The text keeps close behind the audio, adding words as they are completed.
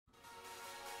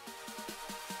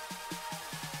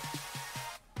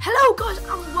Hello guys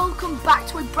and welcome back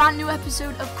to a brand new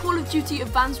episode of Call of Duty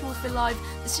Advanced Warfare Live,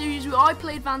 the series where I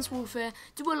play Advanced Warfare,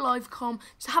 do a live comm,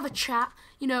 just have a chat,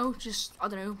 you know, just, I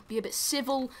don't know, be a bit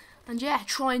civil, and yeah,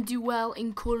 try and do well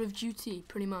in Call of Duty,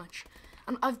 pretty much.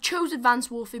 And I've chose Advanced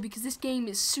Warfare because this game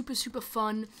is super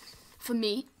fun for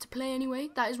me to play anyway.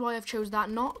 That is why I've chose that,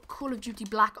 not Call of Duty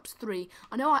Black Ops 3.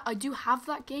 I know I do have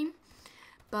that game,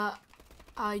 but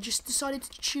I just decided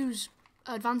to choose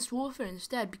Advanced Warfare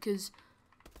instead because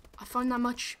I find that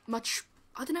much,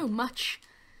 I don't know,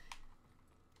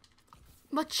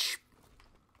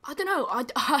 I don't know,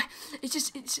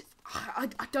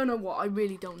 I don't know what, I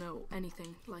really don't know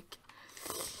anything, like,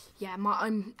 yeah,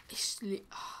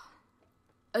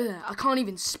 I can't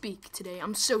even speak today,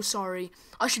 I'm so sorry,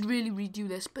 I should really redo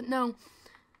this, but no,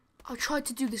 I tried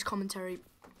to do this commentary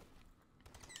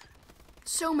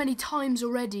so many times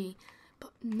already,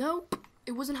 but nope,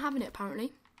 it wasn't having it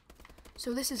apparently.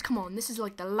 So this is, come on, this is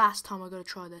like the last time I gotta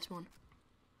try this one.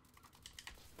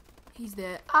 He's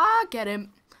there. Ah, get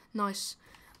him. Nice.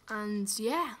 And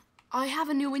yeah, I have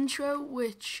a new intro,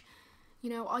 which,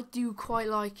 you know, I do quite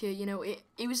like it. You know,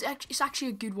 it's actually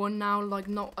a good one now, like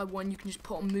not a one you can just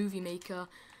put on Movie Maker,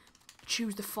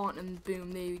 choose the font and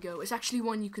boom, there you go. It's actually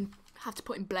one you can have to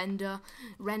put in Blender,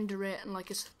 render it, and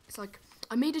like it's like,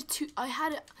 I made it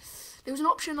there was an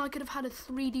option I could have had a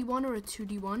 3D one or a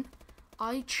 2D one.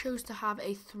 I chose to have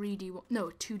a 3D one, no,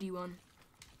 a 2D one.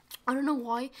 I don't know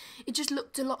why. It just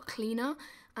looked a lot cleaner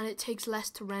and it takes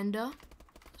less to render.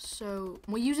 So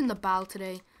we're using the BAL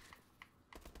today.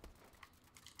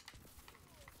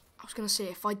 I was gonna say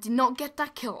if I did not get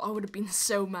that kill, I would have been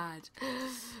so mad.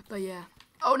 But yeah.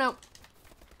 Oh no.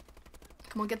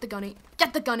 Come on, get the gunny.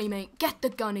 Get the gunny, mate. Get the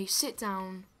gunny. Sit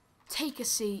down. Take a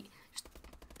seat. Just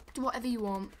do whatever you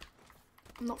want.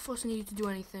 I'm not forcing you to do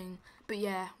anything. But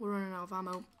yeah, we're running out of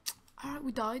ammo. Alright,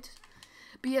 we died.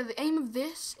 But yeah, the aim of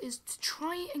this is to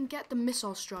try and get the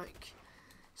missile strike.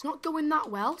 It's not going that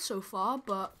well so far,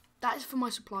 but that is for my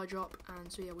supply drop.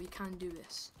 And so yeah, we can do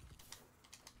this.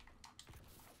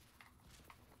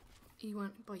 He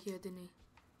went by here, didn't he?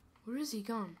 Where is he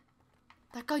gone?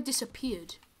 That guy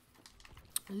disappeared.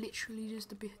 Literally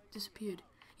just disappeared.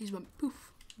 He's went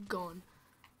poof, gone.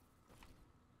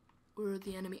 Where are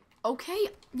the enemy? Okay,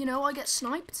 you know, I get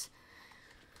sniped.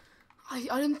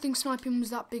 I didn't think sniping was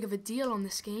that big of a deal on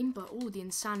this game, but oh, the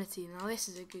insanity. Now this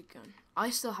is a good gun. I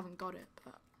still haven't got it,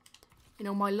 but you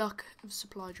know, my luck of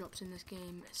supply drops in this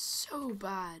game is so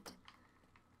bad.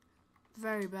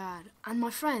 Very bad. And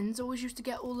my friends always used to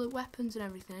get all the weapons and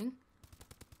everything.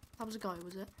 That was a guy,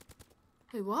 was it?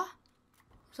 Wait, what?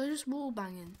 Was I just wall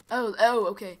banging? Oh,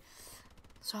 okay.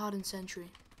 It's a hardened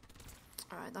sentry.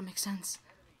 Alright, that makes sense.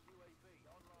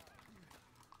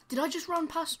 Did I just run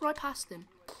right past him?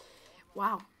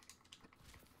 Wow.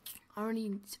 I only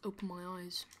need to open my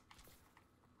eyes.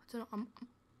 I don't know,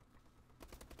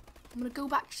 I'm gonna go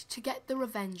back to get the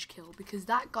revenge kill because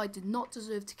that guy did not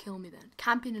deserve to kill me then.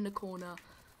 Camping in a corner.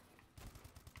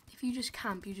 If you just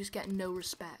camp, you just get no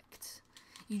respect.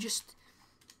 You just,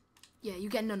 yeah, you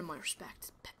get none of my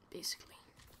respect, basically.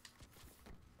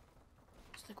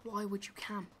 It's like, why would you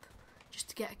camp? Just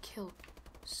to get a kill.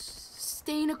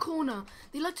 Stay in a corner.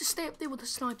 They like to stay up there with a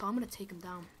sniper. I'm gonna take him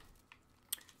down.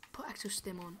 Put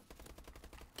exo-stim on.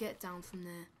 Get down from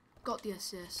there. Got the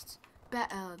assist.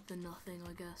 Better than nothing,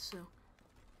 I guess, so.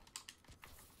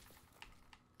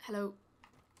 Hello.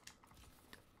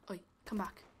 Oi, come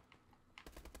back.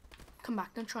 Come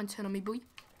back, don't try and turn on me, boy.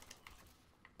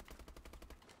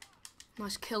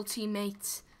 Nice kill,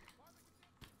 teammate.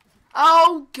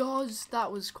 Oh, God,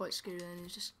 that was quite scary then. He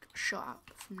was just shot out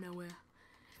from nowhere.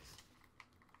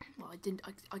 Well,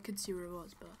 I could see where it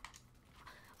was, but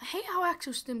I hate how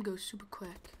exo-stim goes super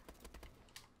quick.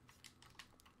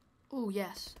 Oh,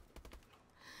 yes.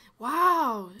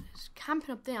 Wow, it's camping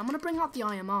up there. I'm going to bring out the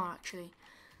IMR, actually.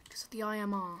 Because of the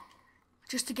IMR.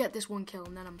 Just to get this one kill,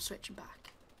 and then I'm switching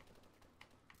back.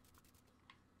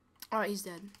 Alright, he's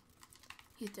dead.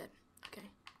 He's dead. Okay.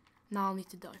 Now I'll need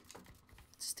to die.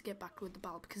 Just to get back with the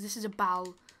BAL, because this is a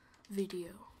BAL video.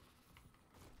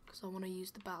 Because I want to use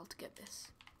the BAL to get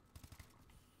this.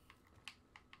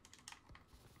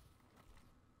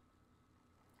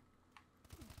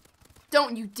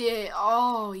 Don't you dare.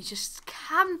 Oh, he's just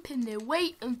camping there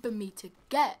waiting for me to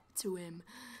get to him.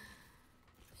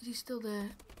 Is he still there?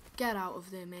 Get out of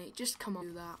there, mate. Just come on,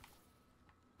 do that.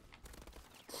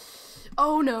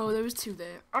 Oh no, there was two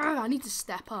there. Ugh, I need to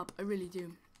step up. I really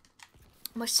do.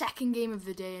 My second game of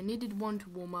the day. I needed one to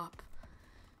warm up.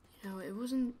 You know, it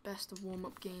wasn't best of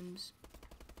warm-up games.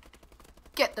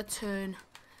 Get the turn.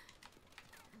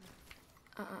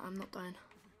 I'm not dying.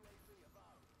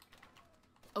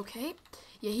 Okay.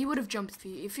 Yeah, he would have jumped for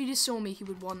you. If he just saw me, he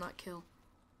would want that kill.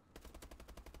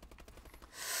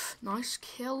 Nice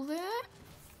kill there.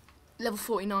 Level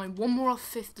 49. One more off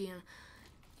 50. And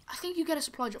I think you get a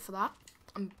supply drop for that.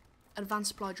 Advanced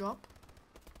supply drop.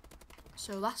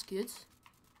 So that's good.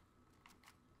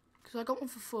 Because I got one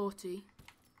for 40.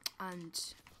 And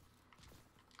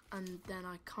then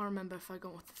I can't remember if I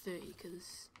got one for 30.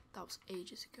 Because that was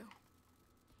ages ago.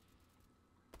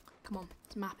 Come on.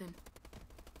 Let's map him.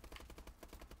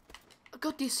 I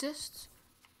got the assists.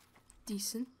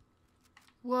 Decent.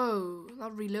 Whoa.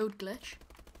 That reload glitch.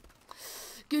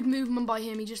 Good movement by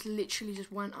him. He just literally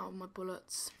just went out of my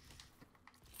bullets.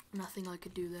 Nothing I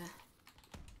could do there.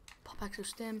 Pop exo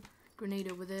stem.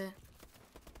 Grenade over there.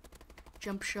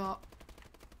 Jump shot.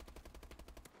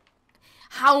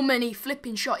 How many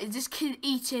flipping shots? Is this kid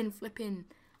eating flipping?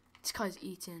 This guy's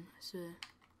eating. I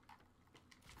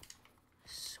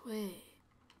swear.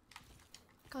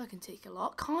 Guy can take a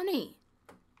lot, can't he?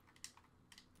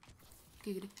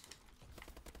 Giggity.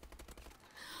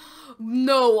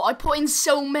 No, I put in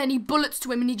so many bullets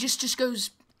to him and he just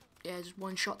goes, yeah, just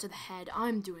one shot to the head.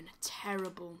 I'm doing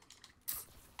terrible.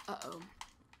 Uh-oh.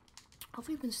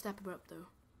 Hopefully we can step it up though.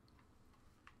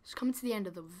 It's coming to the end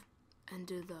of the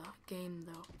game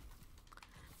though.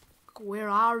 Where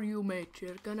are you, mate?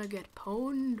 You're gonna get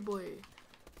pwned, boy.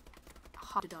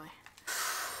 How did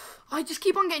I just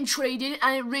keep on getting traded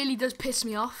and it really does piss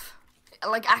me off. It,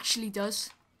 like, actually does.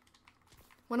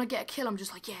 When I get a kill, I'm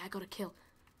just like, yeah, I got a kill.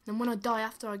 Then when I die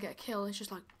after I get a kill, it's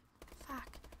just like,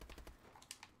 fuck.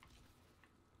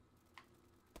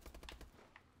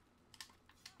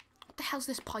 What the hell's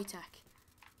this Pytech?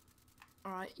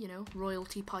 Alright, you know,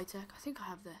 royalty Pytech. I think I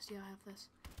have this. Yeah, I have this.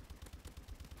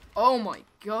 Oh my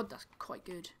god, that's quite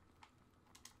good.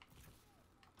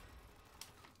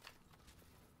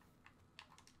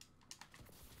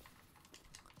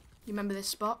 You remember this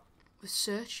spot? With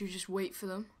search, you just wait for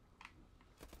them.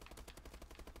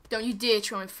 Don't you dare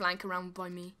try and flank around by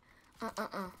me.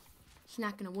 It's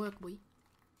not gonna work, boy.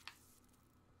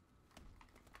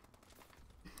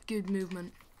 Good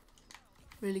movement.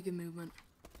 Really good movement.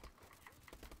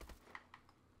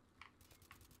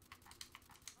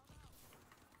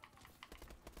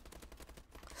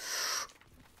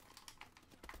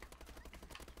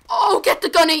 Oh, get the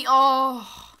gunny!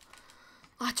 Oh,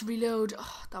 I had to reload.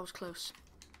 Oh, that was close.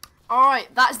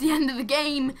 Alright, that's the end of the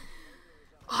game.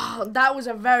 Oh, that was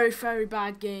a very, very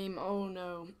bad game. Oh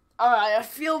no. Alright, I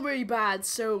feel really bad,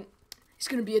 so it's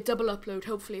going to be a double upload,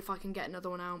 hopefully, if I can get another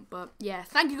one out. But yeah,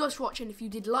 thank you guys for watching. If you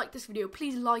did like this video,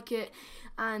 please like it.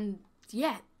 And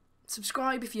yeah,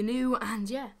 subscribe if you're new. And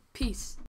yeah, peace.